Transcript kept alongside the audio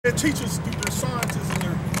It teaches through their sciences and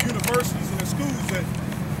their universities and their schools that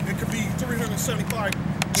it could be 375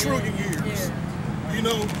 trillion years. Yeah. You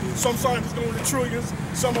know, some scientists go into trillions,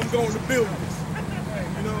 some of them go into billions.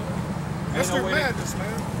 You know, that's their madness,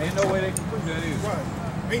 man. Ain't no way they can prove that either. Right.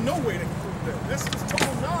 Ain't no way they can prove that. That's just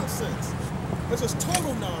total nonsense. That's just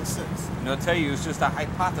total nonsense. And they'll tell you it's just a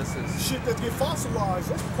hypothesis. Shit that get fossilized,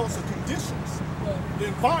 that's because of conditions, the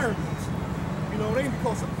environment. You know, it ain't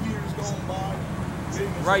because of years going by.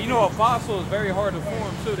 Right, you know, a fossil is very hard to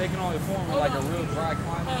form too. They can only form in like a real dry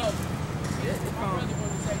climate. So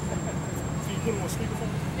you put him on speakerphone?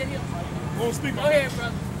 Yeah, go on speakerphone. Go ahead,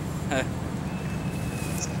 brother.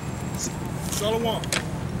 Shalom. No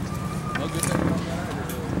good thing about that.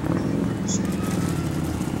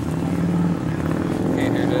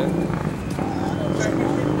 Can't hear that.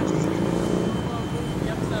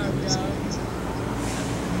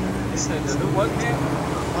 He said the what camp?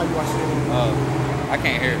 How you watch it? I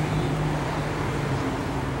can't hear.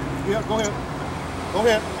 Yeah, go ahead. Go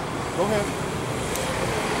ahead. Go ahead.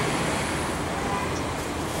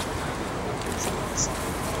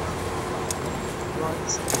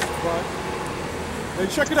 Right. Hey,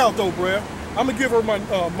 check it out though, bruh. I'm gonna give her my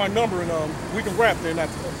my number and we can wrap there, like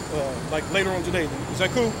later on today. Is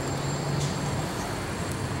that cool?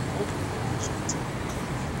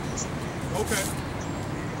 Okay.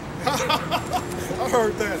 I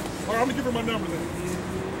heard that. All right, I'm gonna give her my number then.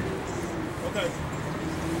 Okay.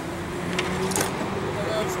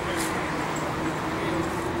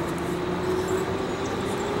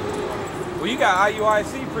 Well, you got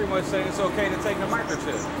IUIC pretty much saying it's okay to take the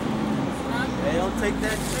microchip. They don't take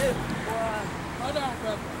that chip. Hold on,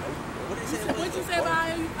 brother. What you say about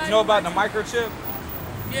IUIC? You know about the microchip?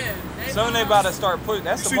 Yeah. Something they about to start putting.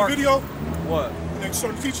 That's you the see the video? What? They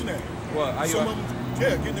started teaching that. What? Some of them,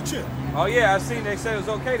 yeah, getting the chip. Oh yeah, I seen they said it was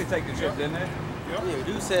okay to take the chip, didn't they? Yeah,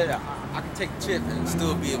 dude said I can take the chip and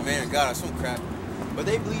still be a man of God or some crap. But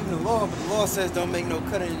they believe in the law, but the law says don't make no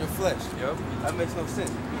cutting in your flesh. Yep. That makes no sense.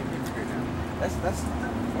 Being hypocrite now. That's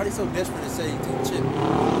why they so desperate to say you take the chip.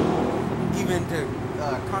 Even to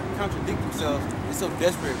contradict themselves, they're so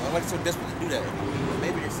desperate. Why are they so desperate to do that?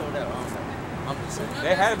 Maybe they sold out. I'm just saying.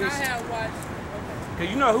 They had to be. I have watched. Cause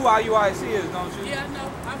you know who IUIC is, don't you? Yeah, I know.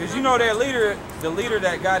 Cause you know their leader, the leader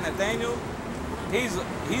that got Nathaniel, he's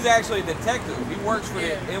actually a detective. He works for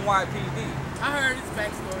the NYPD. I heard his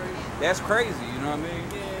backstory. That's crazy, you know what I mean?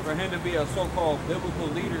 Yeah. For him to be a so-called biblical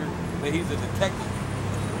leader, but he's a detective.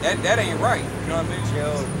 That ain't right, you know what I mean?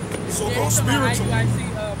 So-called spiritual.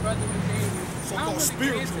 Brother So-called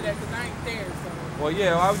spiritual. That because I ain't there, so. Well,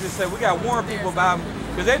 yeah, I was just saying, we got to warn people about,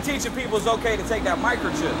 because they're teaching people it's okay to take that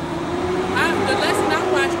microchip. The lesson I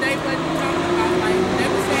watched, they wasn't talking about, like, they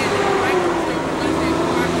were saying that the microchip was like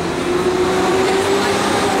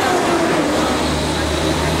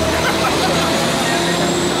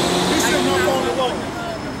He's sitting up on the wall.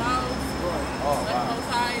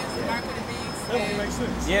 That would make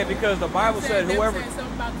sense. Yeah, because the Bible said whoever...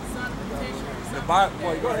 something about the son of the Bible,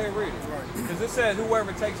 well, go ahead and read it. Because it says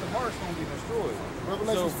whoever takes the mark is going to be destroyed.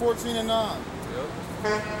 Revelation 14:9. Yep.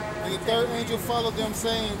 And the third angel followed them,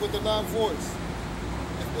 saying with a loud voice,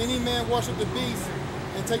 if any man worship the beast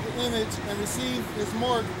and take the image and receive his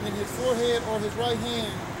mark in his forehead or his right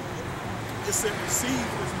hand. It said receive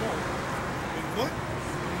his mark. In what?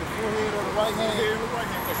 In the forehead or the right hand. Forehead or the right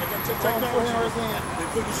hand. Because they got technology. Forehead or his hand. They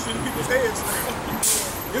put this shit in people's heads now.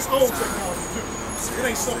 It's old technology too. It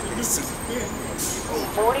ain't something new.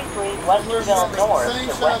 43 Westerville North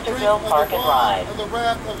to Westerville Park and Ride. Of the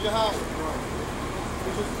wrath of Yahweh,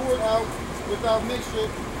 which was poured out without mixture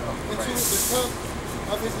into the cup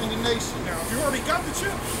of his indignation. Now, if you already got the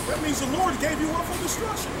chip, that means the Lord gave you up for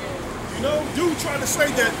destruction. You know, dude tried to say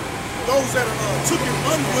that those that took it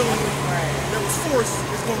unwillingly, that was forced,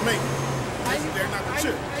 is going to make it. They're not the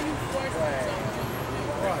chip.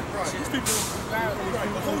 Right. These people, right,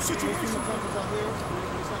 the whole situation.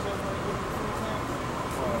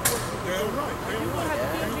 Damn right.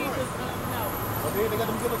 Well, they got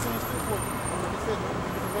them guillotines too for you. They said,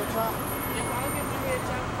 you get the red chop. If I don't get my head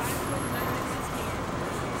chopped, I ain't putting nothing in his skin.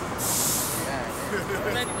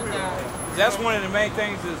 That's one of the main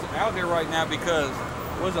things that's out there right now because,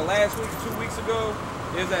 was it last week, 2 weeks ago?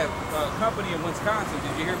 There's that company in Wisconsin.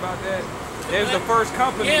 Did you hear about that? There's the first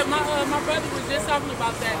company. Yeah, my brother was just talking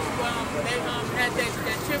about that. They had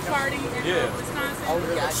that chip party in Wisconsin. Oh,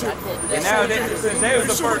 yeah, and now since they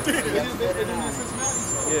was the first.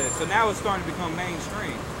 Yeah, so now it's starting to become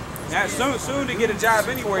mainstream. Now soon to get a job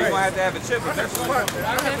anywhere, you're gonna have to have a chip.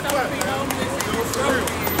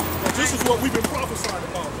 This is what we've been prophesying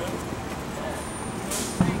about, man.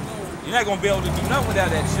 You're not gonna be able to do nothing without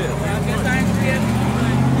that chip. I guess I ain't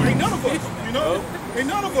you know?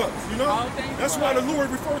 Ain't none of us, you know? That's why the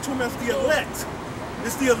Lord referred to them as the elect.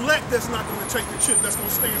 It's the elect that's not going to take the chip, that's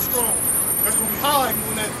going to stand strong. That's going to be hiding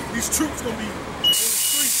when these troops going to be on the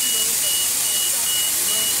streets, you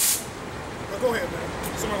know? Now go ahead, man.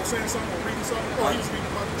 Somebody was saying something or reading something? Oh, he was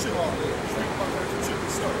reading about the chip. He was reading about the chip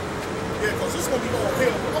and stuff. Yeah, because this is going to be all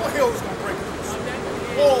hell. All hell is going to break loose.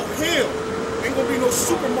 All hell. Ain't going to be no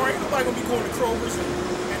supermarket. Ain't nobody going to be going to Kroger's and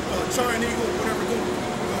Giant Eagle or whatever going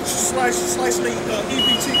slicing the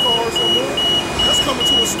EBT cars or more. That's coming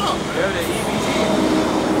to a stop. Yeah, the EBT.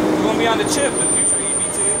 You're going to be on the chip, the future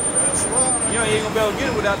EBT. That's right. You know, you ain't going to be able to get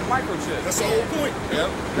it without the microchip. That's the whole point. Yep.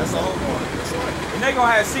 That's the whole point. That's right. And they're going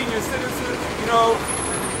to have senior citizens, you know,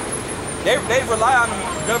 they rely on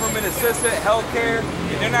government assisted health care,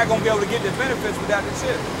 and they're not going to be able to get the benefits without the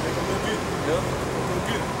chip. They're going to go get it. Yep. Go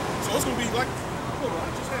get it. So it's going to be like, hold on, I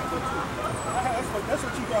just had that too. That's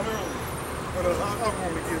what you got earlier. But I'm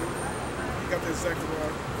going to get it. You got that exactly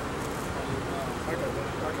right. I got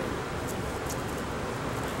that.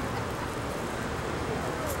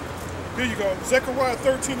 Here you go. Zechariah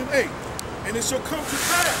 13 and 8. And it shall come to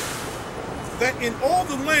pass that in all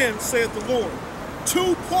the land, saith the Lord,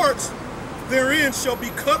 2 parts therein shall be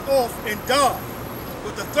cut off and die,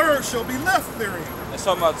 but the third shall be left therein. That's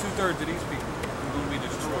talking about 2/3 of these people who will be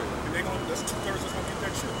destroyed. And that's 2/3 that's going to get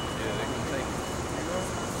that shit. Yeah, they're going to take it.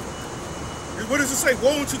 You know? What does it say?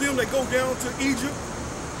 Woe unto them that go down to Egypt.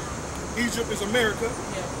 Egypt is America.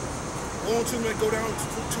 Yeah. Woe unto them that go down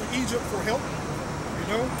to Egypt for help. You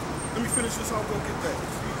know? Let me finish this. I'll go get that.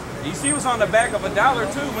 You see what's on the back of $1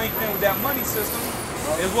 too, linked in with that money system,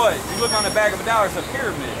 is what? You look on the back of $1, it's a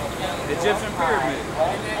pyramid. Egyptian pyramid.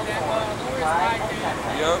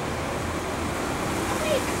 Yup.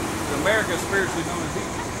 America is spiritually known as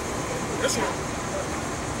Egypt. That's right.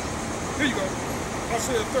 Here you go.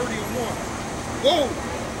 Isaiah 30 and 1. Woe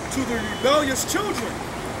to the rebellious children,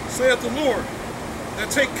 saith the Lord,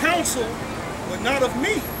 that take counsel, but not of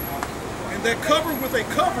me, and that cover with a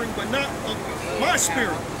covering, but not of my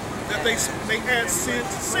spirit, that they may add sin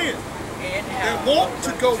to sin, that walk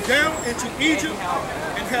to go down into Egypt,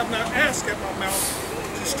 and have not asked at my mouth,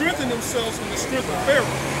 to strengthen themselves in the strength of Pharaoh,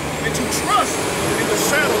 and to trust in the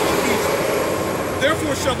shadow of Egypt.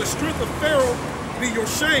 Therefore shall the strength of Pharaoh be your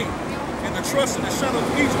shame, and the trust in the shadow of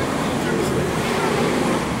Egypt.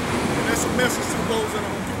 And that's a message to those that are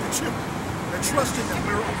going to get the chip, that trust in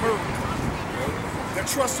America, that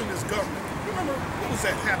trust in this government. Remember, what was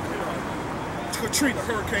that happening? Katrina,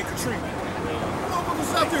 Hurricane Katrina. Motherfuckers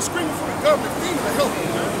was out there screaming for the government, FEMA to help them,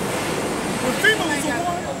 man. When FEMA was the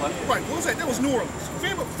one, right, what was that? That was New Orleans.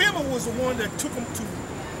 FEMA was the one that took them to,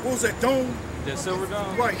 what was that, dome? The Silver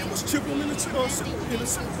Dome? Right, and was chipping them in the Silver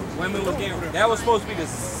Dome. Women was getting, that was supposed to be the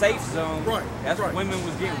safe zone. Right. That's right. Women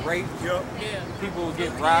was getting raped. Yep. Yeah. People would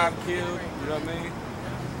get robbed, killed, you know what I mean?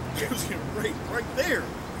 They was getting raped right there.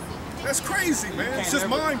 That's crazy, man. It's just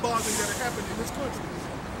mind-boggling that it happened in this country.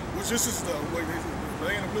 Which this is the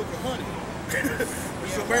land of milk and honey.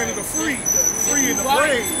 It's the land of the free and the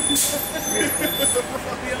brave.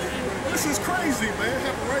 This is crazy, man. It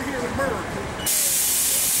happened right here in America.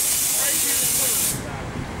 Right here in America.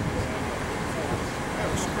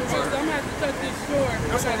 I'm going to have to cut this short.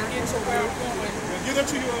 That's all I got to right. get That's to all where good. I'm going. Yeah, give that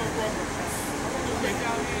to your brother. Thank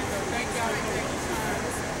y'all for taking time.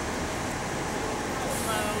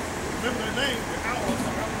 Remember the name,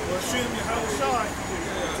 Hashem Yahweh Shai.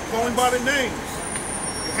 Call him by the names.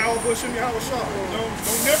 Yahweh Hashem Yahweh Shai. You know,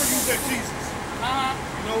 don't never use that Jesus.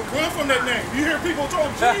 You know, run from that name. You hear people talk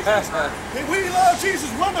Jesus. Hey, we love Jesus,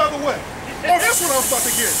 run the other way. Oh, that's what I was about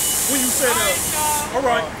to get when you said that. All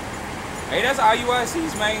right. Hey, that's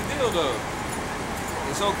IUIC's main deal, though.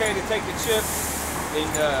 It's okay to take the chip, and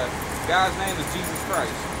God's name is Jesus Christ.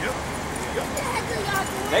 Yep. Yep.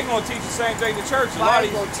 They gonna teach the same thing to church. A lot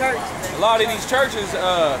of these churches,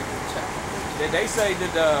 they say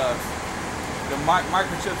that the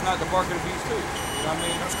microchip's not the bark of the beast too. You know what I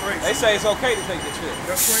mean? That's crazy. They say it's okay to take the chip.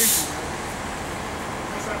 That's crazy.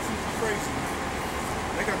 That's absolutely crazy.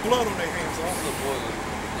 They got blood on their hands.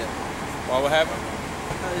 Why? What happened?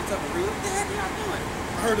 What the heck y'all doing?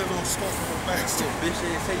 I heard that little stuff from the bastard. Bitch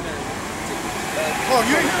ain't say nothing. Oh,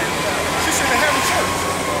 you ain't heard it? She said they're having church.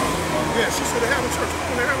 Yeah, she said they're having church.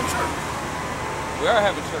 Oh, they're having church. We are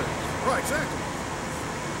having church. Right, exactly.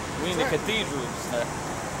 We in the cathedrals. Yeah.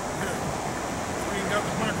 We ain't got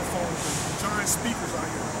the microphones and giant speakers out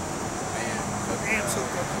here. The amps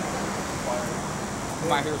hooked up. You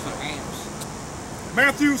might hear some amps.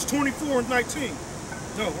 Matthews 24 and 19.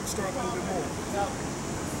 No, let's start a little bit more.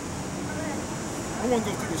 I want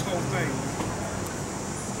to go through this whole thing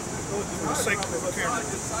for the sake of the camera.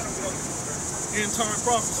 end time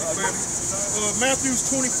prophecy, man. Matthew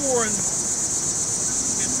 24 and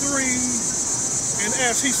 3. And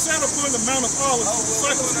as he sat upon the Mount of Olives, the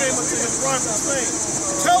disciples came unto him privately, saying,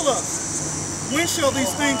 Tell us, when shall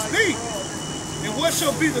these things be? And what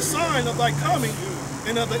shall be the sign of thy coming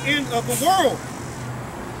and of the end of the world?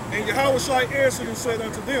 And Yahushua answered and said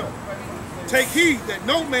unto them, Take heed that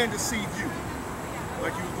no man deceive you.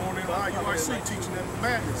 Like you was going into IUIC teaching them the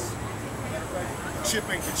madness. Chip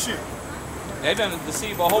ain't the chip. They done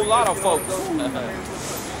deceive a whole lot of folks.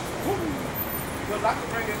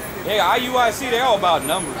 Yeah, IUIC, they all about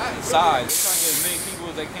numbers and size. They're trying to get as many people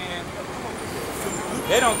as they can.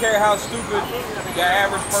 They don't care how stupid the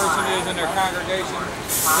average person is in their congregation,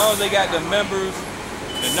 as long as they got the members,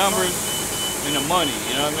 the numbers, and the money,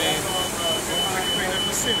 you know what I mean?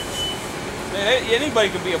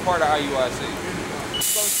 Anybody can be a part of IUIC. Go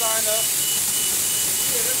sign up,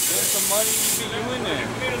 get some money, you in there.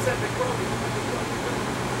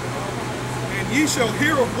 And ye shall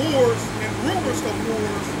hear of wars and rumors of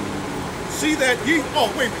wars. See that ye,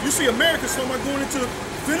 oh wait a minute, you see America somewhere going into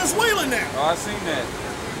Venezuela now. Oh, I seen that.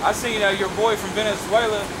 I seen your boy from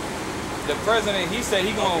Venezuela, the president, he said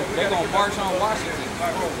they're gonna march on Washington.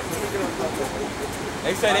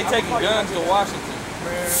 They say they taking guns to Washington.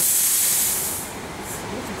 Man,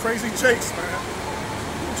 crazy Jakes, man.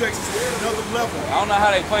 Jakes is another level. I don't know how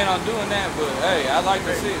they plan on doing that, but hey, I like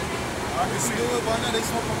to see it. I can see it by now. They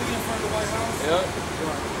smoking weed in front of the White House. Yep.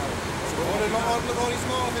 Look all these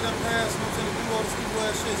laws in that past, you know what I'm saying, to do all this evil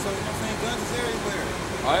ass shit. So, you know what I'm saying, guns is everywhere.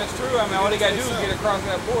 Oh, that's true. I mean, all they gotta do is get across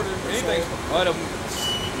that border. Anything. Well, the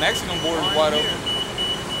Mexican border is wide open. The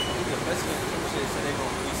Mexican shit said they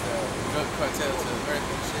gonna release the drug cartel to America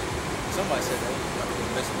and shit. Somebody said that.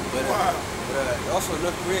 But also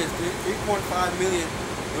North Koreans, 3.5 million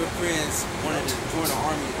North Koreans wanted to join the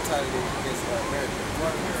army and retaliate against America.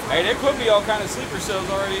 Hey, there could be all kind of sleeper cells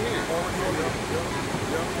already here.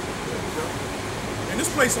 And this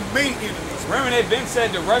place some main enemies. Remember they've been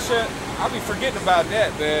said to Russia, I'll be forgetting about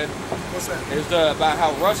that, man. What's that? There's about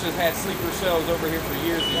how Russia's had sleeper cells over here for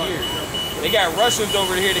years and years. They got Russians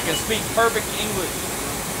over here that can speak perfect English.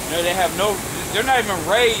 You know, they're not even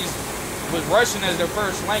raised with Russian as their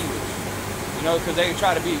first language. You know, because they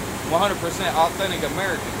try to be 100% authentic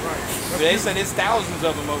American. Right. But they said it's thousands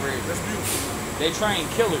of them over here. That's beautiful. They train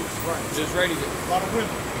killers. Right. Just ready to. A lot of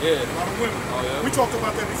women. Yeah. A lot of women. Oh, yeah. We talked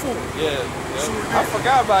about that before. Yeah. Sure I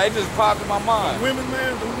forgot about it. It just popped in my mind. The women,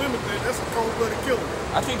 man, that's a cold-blooded killer.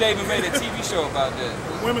 I think they even made a TV show about that.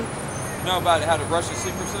 The women? You know about how the Russian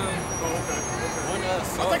sleeper cell? Oh, okay.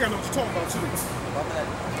 I think I know what you're talking about, too. About that.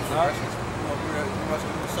 Russians,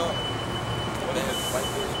 Russian salt. They have white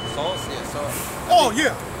fish. Salt? Yeah, salt. Oh,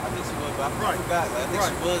 yeah. I think she was, but I forgot. I think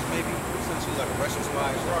she was maybe, she was like a Russian spy.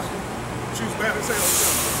 Right. She was bad as hell, too.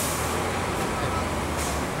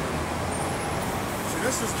 See,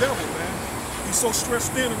 that's this devil, man. He's so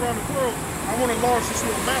stressed in around the world. I want to enlarge this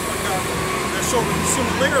little map I got that shows the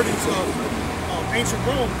similarities of ancient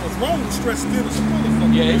Rome, because Rome was stressed thin as a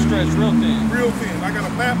motherfucker. Yeah, they stretched real thin. Real thin. I got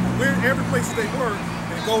a map of where every place they were,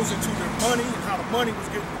 and it goes into their money and how the money was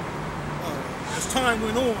getting, as time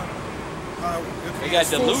went on, they got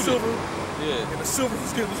diluted. Silver, yeah. And the silver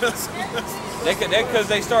was getting less and less. Because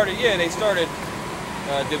they started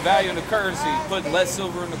devaluing the currency, putting less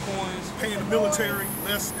silver in the coins. Paying the military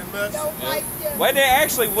less and less. Yeah. What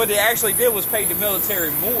they actually did was pay the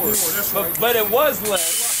military more. That's right. But it was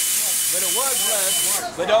less. But it was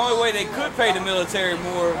less. But the only way they could pay the military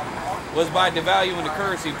more was by devaluing the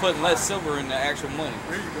currency, putting less silver in the actual money.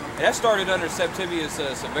 There you go. And that started under Septimius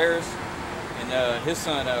Severus and his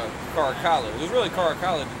son Caracalla. It was really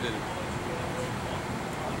Caracalla that did it.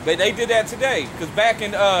 But they did that today, because back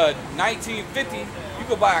in 1950, you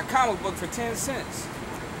could buy a comic book for 10 cents.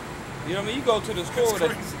 You know what I mean? You go to the store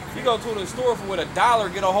with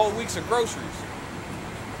 $1, get a whole week's of groceries.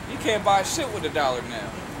 You can't buy shit with $1 now.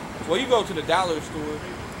 Well, you go to the dollar store,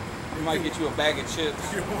 you might get you a bag of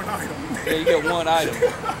chips. You get one item. Yeah, you get one item. You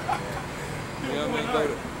know what I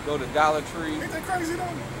mean? Go to Dollar Tree. Ain't that crazy though?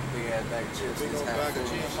 Big ass bag of chips. Big old bag of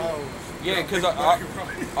chips. Yeah, because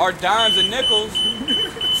our dimes and nickels,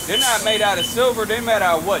 they're not made out of silver. They're made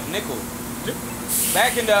out of what? Nickel.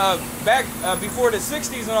 Back in the before the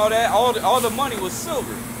 60s and all that, all the money was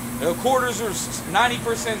silver. The quarters were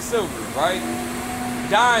 90% silver, right?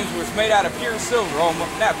 Dimes was made out of pure silver,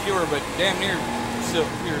 almost not pure, but damn near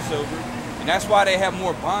pure silver, and that's why they have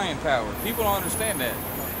more buying power. People don't understand that.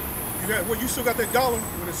 You still got that dollar?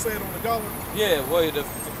 What it said on the dollar? Yeah, well, the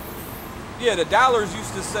dollars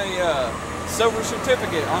used to say silver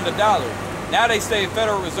certificate on the dollar. Now they say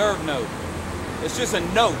Federal Reserve note. It's just a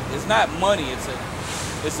note. It's not money. It's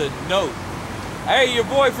a note. Hey, your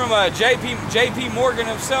boy from JP Morgan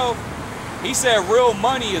himself, he said real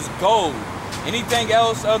money is gold. Anything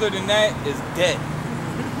else other than that is debt.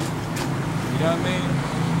 You know what I mean?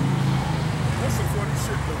 That's some funny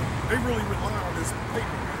shit though. They really rely on this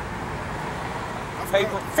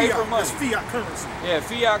paper. Paper money. It's fiat currency. Yeah,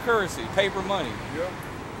 fiat currency, paper money.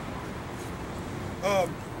 Yeah.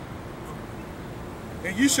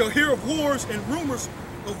 And you shall hear of wars and rumors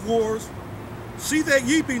of wars. See that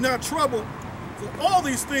ye be not troubled, for all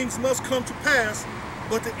these things must come to pass,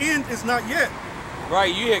 but the end is not yet.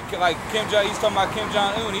 Right, you hear like he's talking about Kim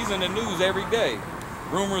Jong-un, he's in the news every day.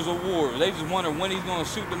 Rumors of war. They just wonder when he's gonna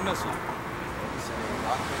shoot the missile.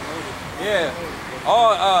 Yeah.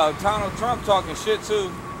 Donald Trump talking shit too,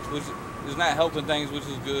 which is not helping things, which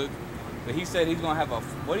is good. But he said he's gonna have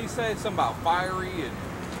what did he say? Something about fiery and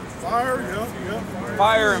fire, yeah.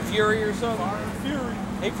 Fire and fury or something. Fire and fury.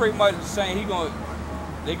 He pretty much is saying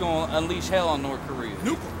they gonna unleash hell on North Korea.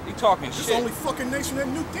 Nuke. He talking it's shit. It's the only fucking nation that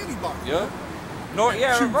nuked anybody. Yeah.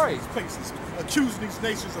 Right. These places, accusing these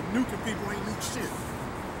nations of nuking people ain't nuked shit.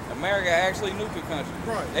 America actually nuked a country.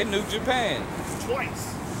 Right. They nuked Japan.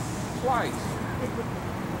 Twice.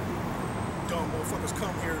 Dumb motherfuckers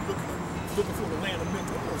come here looking for the land of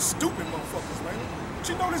mental. Oh, stupid motherfuckers, man. But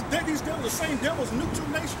you know these devils, the same devils nuked your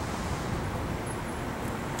nation.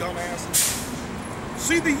 Dumbasses.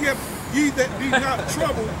 See ye that be not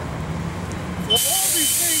troubled, for all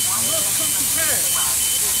these things must come to pass.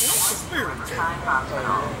 What's the spirit?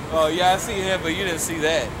 Oh yeah, I see him, but you didn't see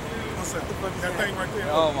that. What's that? That thing right there?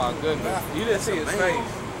 Oh my goodness. You didn't see his face.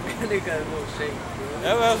 They got a little shake.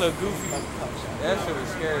 That was a goofy. That shit was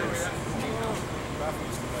scary.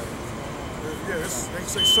 Yeah, they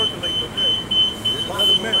say circulate the day. Look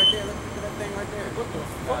at that thing right there. What the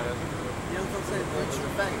fuck? You know what I'm saying?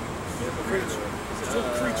 Preacher. It's a creature. It's a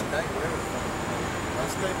creature.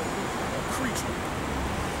 Creature.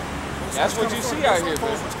 That's what you see out here, bro.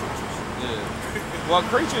 Yeah. Well,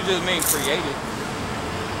 creature just means created.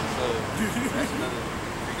 So, that's another.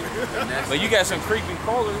 But you got some creepy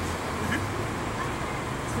crawlers.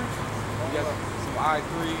 You got some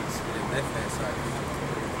I3s.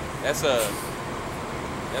 That's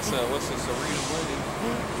what's the Serena Williams?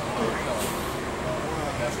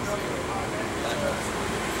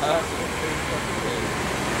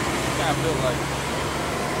 Kind of feel like.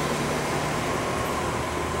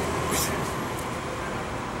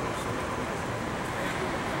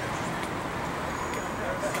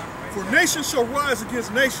 For nation shall rise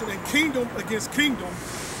against nation, and kingdom against kingdom,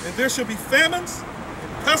 and there shall be famines,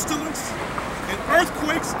 and pestilence, and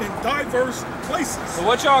earthquakes in diverse places. So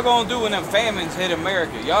what y'all gonna do when them famines hit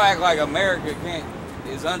America? Y'all act like America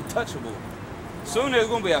is untouchable. Soon there's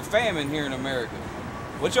gonna be a famine here in America.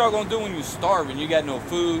 What y'all gonna do when you're starving? You got no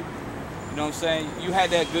food. You know what I'm saying? You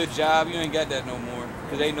had that good job, you ain't got that no more.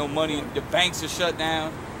 Cause ain't no money. The banks are shut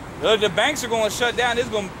down. The banks are going to shut down. There's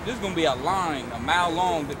going to be a line, a mile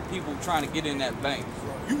long, that people trying to get in that bank.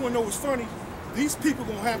 You want to know what's funny? These people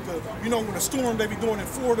going to have to, you know, when a storm they be doing in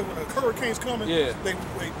Florida, when a hurricane's coming, yeah. they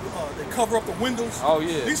cover up the windows. Oh,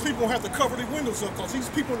 yeah. These people going to have to cover the windows up because these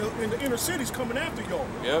people in the inner cities coming after y'all.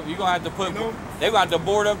 Yep, you're going to have to put, they're going to have to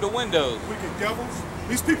board up the windows. Wicked devils.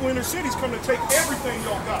 These people in the cities come to take everything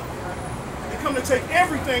y'all got. Come to take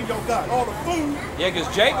everything y'all got, all the food. Yeah, because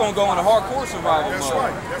Jake gonna go into hardcore survival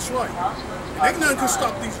mode. That's right. Ain't nothing can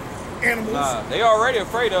stop these animals. Nah, they already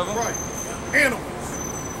afraid of them. Right. Animals.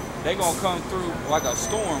 They gonna come through like a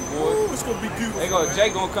storm, boy. Ooh, it's gonna be beautiful.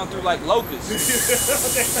 Jake gonna come through like locusts.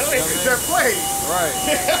 They're plagues. Right.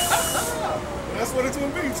 That's what it's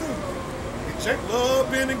gonna be too. And Jake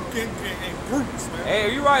love being in groups, man.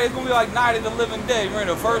 Hey, you're right. It's gonna be like Night of the Living Dead.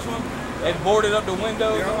 Remember the first one? They boarded up the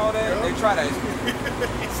windows and all that. They try to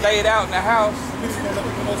stay it out in the house.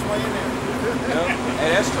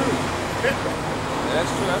 Hey, that's true. That's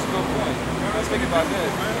true. That's a good point. Let's think about that.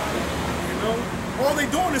 You know, all they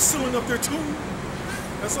doing is sealing up their tomb.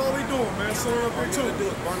 That's all they doing, man. Sealing up their tomb. Do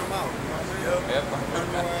is burn them out. Yep. Burn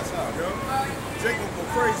their ass out. Yep. Jake gonna go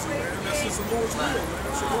crazy, man. That's just the Lord's will, man.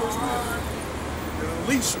 That's the Lord's will.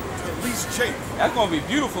 Unleash Jake. That's gonna be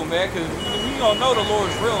beautiful, man, because we gonna know the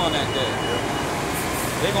Lord's real on that day.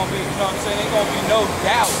 They're gonna be, you know what I'm saying? Ain't gonna be no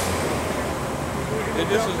doubt that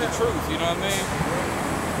this is the truth, you know what I mean?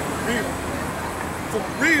 Real. For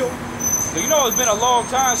real. So you know it's been a long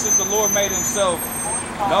time since the Lord made himself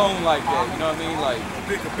known like that, you know what I mean? Like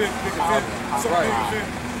big event. Right. Big event.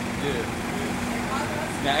 Yeah.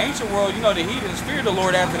 Now ancient world, you know, the heathens feared the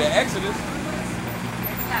Lord after the Exodus.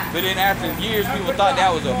 But then after years, people thought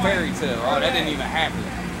that was a fairy tale. Oh, that didn't even happen.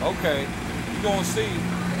 Okay, you gonna see.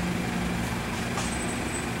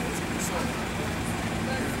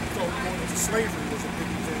 slavery was a big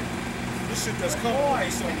event. This shit that's coming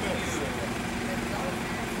is something else.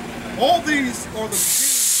 All these are the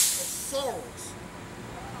beginnings of sorrows.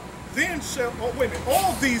 Then shall, oh wait a minute,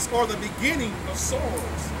 all these are the beginning of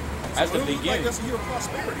sorrows. That's So the beginning. like that's a year of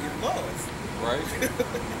prosperity and love. Right.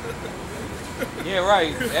 Yeah,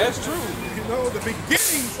 right. That's true. You know, the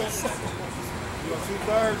beginnings of sorrows. You know, 2/3,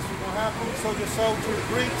 you're gonna have to sow your soul to the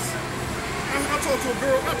Greeks. I talk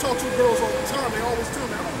to girls all the time. They always tell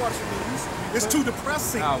me, I don't watch the news. It's too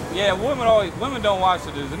depressing. Yeah, women don't watch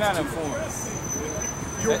the news. They're not informed.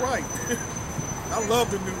 You're right. I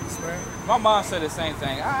love the news, man. My mom said the same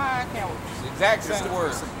thing. I can't. Exact same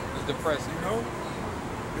words. It's depressing. You know,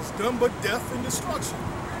 it's done but death and destruction,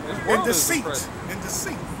 This and world is deceit, depressing. and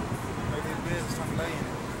deceit. Make their business on land.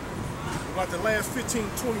 About the last 15,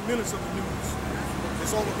 20 minutes of the news,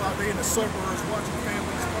 it's all about they in the suburbs watching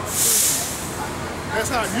families on screen. That's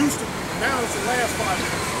how it used to be. Now it's the last 5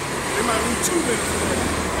 minutes. They might lose 2 minutes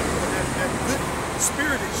of that good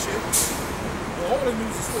spirited shit. But all the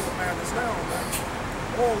news is full of madness now, man.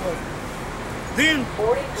 All of it. Then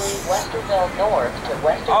 43 Westerville North to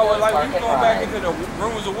Westerville Oh, well, like we Market going back Drive. into the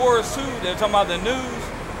rumors of wars too. They're talking about the news.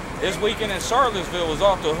 This weekend in Charlottesville was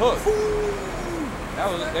off the hook. That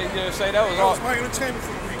was they just say that was that all. was my entertainment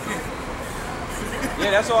for the weekend.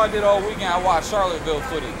 Yeah, that's all I did all weekend. I watched Charlottesville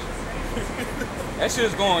footage. That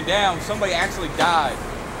shit's going down. Somebody actually died.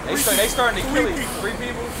 They starting to kill each 3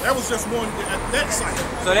 people. That was just one at that site.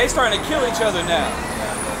 So they starting to kill each other now.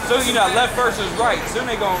 So you know, left versus right. Soon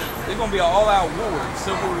they're gonna be an all-out war,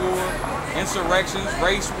 civil war, insurrections,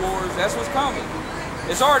 race wars. That's what's coming.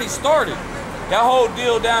 It's already started. That whole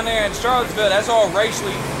deal down there in Charlottesville, that's all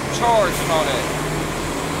racially charged and all that.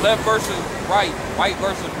 Left versus right, white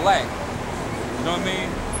versus black. You know what I mean?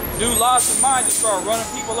 Dude lost his mind, just started running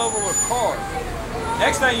people over with cars.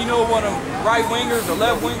 Next thing you know, one of them right wingers or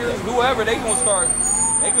left wingers, whoever, they gonna start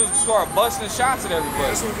busting shots at everybody.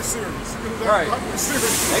 That's when it's serious. Right.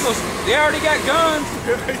 They already got guns.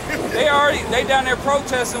 They down there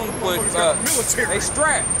protesting with military. they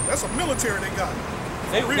strapped. That's a military they got.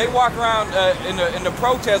 They walk around in the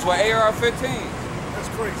protest with AR-15. That's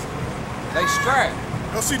crazy. They strapped.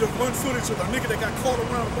 Y'all see the one footage of a nigga that got caught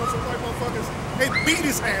around a bunch of white motherfuckers? They beat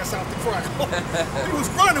his ass out the crowd. He was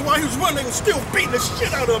running. While he was running, they was still beating the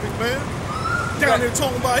shit out of him, man. Down there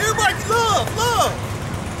talking about everybody love.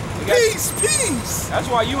 Peace.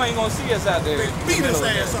 That's why you ain't gonna see us out there. They beat his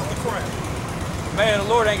ass out the crowd. Man, the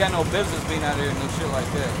Lord ain't got no business being out there and no shit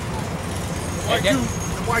like that.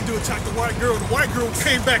 The white dude attacked the white girl. The white girl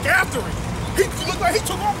came back after him. He looked like he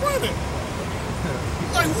took off running.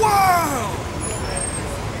 Like, wow.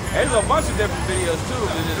 There's a bunch of different videos too.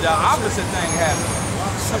 The opposite thing happened.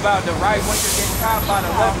 About the right winger getting caught by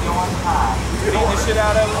the left beating the shit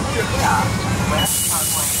out of him.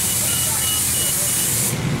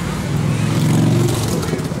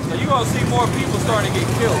 So you're gonna see more people starting to get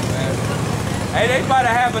killed, man. Hey, they about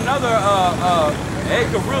to have another they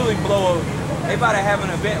could really blow up. They about to have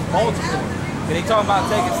an event in Baltimore. They talking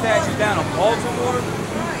about taking statues down in Baltimore.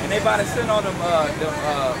 They about to send on them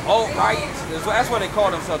alt-rights. That's what they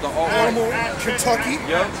call themselves, the alt-rights. Kentucky.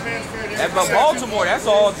 Yep. But Baltimore, that's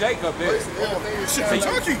all Jacob is. Shit,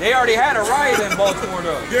 Kentucky. They already had a riot in Baltimore,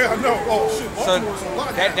 though. Yeah, I know. Oh, shit. Baltimore's So a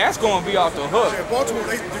lot. that's going to be off the hook. Yeah, Baltimore,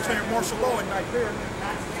 they declared martial law at night there.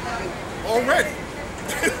 Already.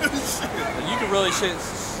 You can really see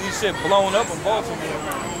shit blown up in Baltimore.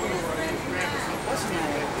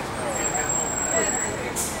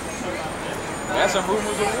 That's some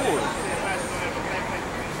rumors of war.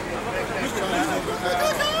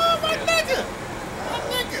 Oh, my nigga.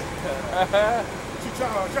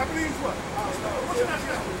 Japanese what? What's your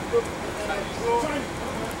nationality?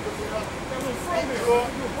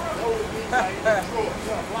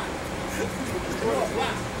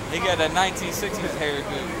 He got that 1960s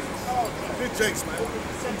haircut. Big Jakes, man.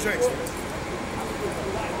 Some Jakes, man.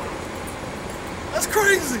 That's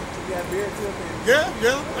crazy. Yeah.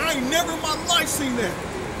 I ain't never in my life seen that.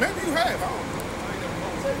 Maybe you have. I don't know.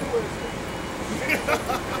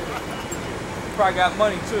 Probably got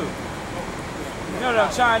money too. You know them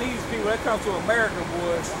Chinese people that come to America,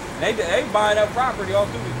 boys. They buying up property all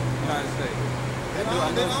through the United States.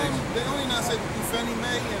 They only not say Fannie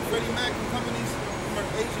Mae and Freddie Mac and companies are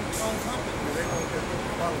Asian-owned companies. They own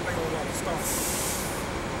a lot of stuff.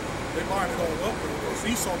 They buying it all up because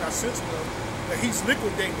Esau got sense enough that he's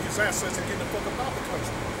liquidating his assets and getting the fuck up out the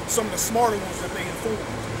country. Some of the smarter ones that they informed.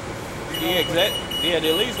 Yeah, the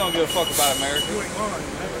elites don't give a fuck about America. You ain't lying,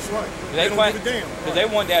 man. That's right. They don't want, give a damn. Because they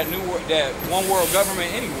want that that one world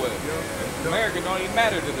government anyway. Yeah. America don't even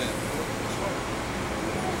matter to them.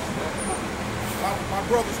 my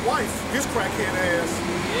brother's wife, his crackhead ass.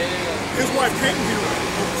 Yeah. His wife came here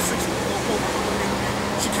over 6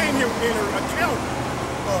 she came here in her account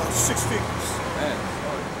 6 figures. Man.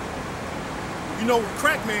 You know,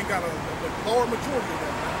 crack man got a large majority of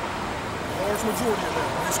that, man. A large majority of that.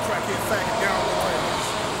 This crackhead faggot down low ass.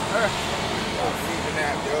 Even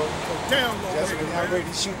that, yo. Go down low ass. Just when I'm ready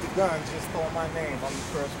to shoot the gun, just throw my name. I'm the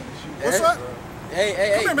first one to shoot. What's up? Hey.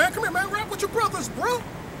 Come here, man. Come here, man. Rap with your brothers, bro.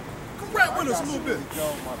 Come rap with us a little bit.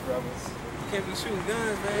 Go, my brothers. You can't be shooting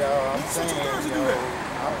guns, man. Yo, I'm saying, yo,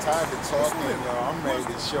 I'm tired of talking, yo. I'm ready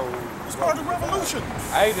to show. It's part of the revolution.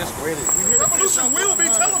 Hey, this revolution will be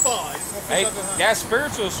televised. Hey, that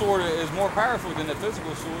spiritual sword is more powerful than the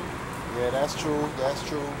physical sword. Yeah, that's true. That's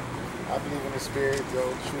true. I believe in the spirit, yo.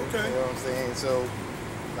 True. Okay. You know what I'm saying? So,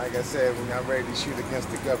 like I said, when I'm ready to shoot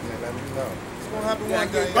against the government, let me know. It's gonna happen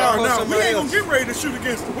one day. No, we ain't gonna get ready to shoot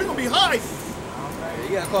against it. We're gonna be hiding.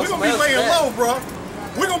 We're gonna be laying low, bro.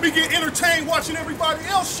 We're gonna be getting entertained watching everybody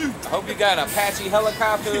else shoot. I hope you got an Apache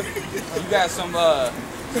helicopter. You got some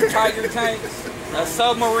Tiger tanks, a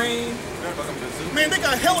submarine. Man, they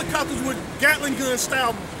got helicopters with Gatling gun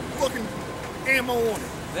style fucking ammo on it.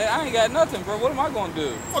 I ain't got nothing, bro. What am I gonna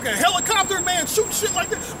do? Fucking helicopter, man, shooting shit like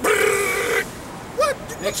that. What?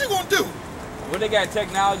 What you gonna do? Well, they got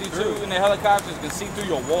technology too, and the helicopters can see through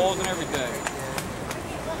your walls and everything.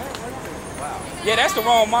 Wow. Yeah, that's the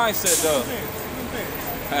wrong mindset, though.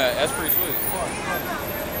 That's pretty sweet.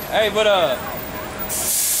 Hey, but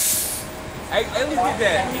hey, at least get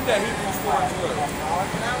that Hebrews 4:12.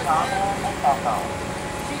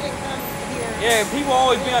 Yeah, people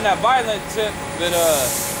always be on that violent tip that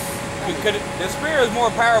the spirit is more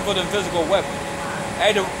powerful than physical weapons.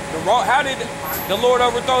 Hey, how did the Lord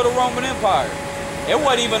overthrow the Roman Empire? It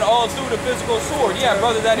wasn't even all through the physical sword. Yeah,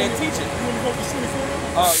 brothers that didn't teach it.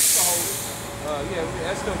 Yeah,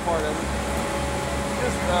 that's still part of it.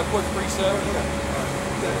 Just a quick precept.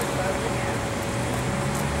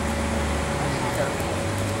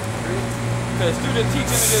 Because through the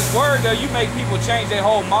teaching of this word, though, you make people change their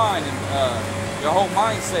whole mind and their whole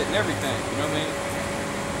mindset and everything. You know what I mean?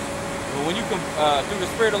 But when you through the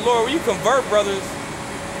Spirit of the Lord, when you convert, brothers,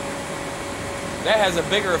 that has a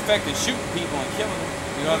bigger effect than shooting people and killing them.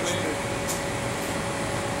 You know what I mean?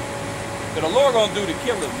 Because the Lord gonna do the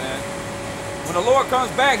killing, man. When the Lord comes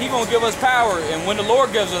back, He gonna give us power, and when the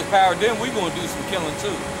Lord gives us power, then we gonna do some killing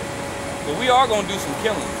too. But we are gonna do some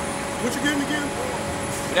killing. What you getting again?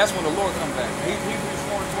 But that's when the Lord comes back. Hebrews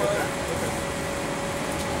 4:12.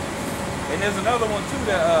 And there's another one too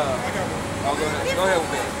that I got one. Go ahead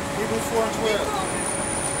with that. Hebrews 4:12.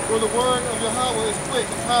 For the word of Yahweh is quick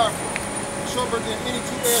and powerful, and sharper than any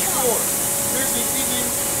two-edged sword, piercing even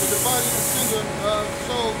to the body and cinder of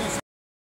soul and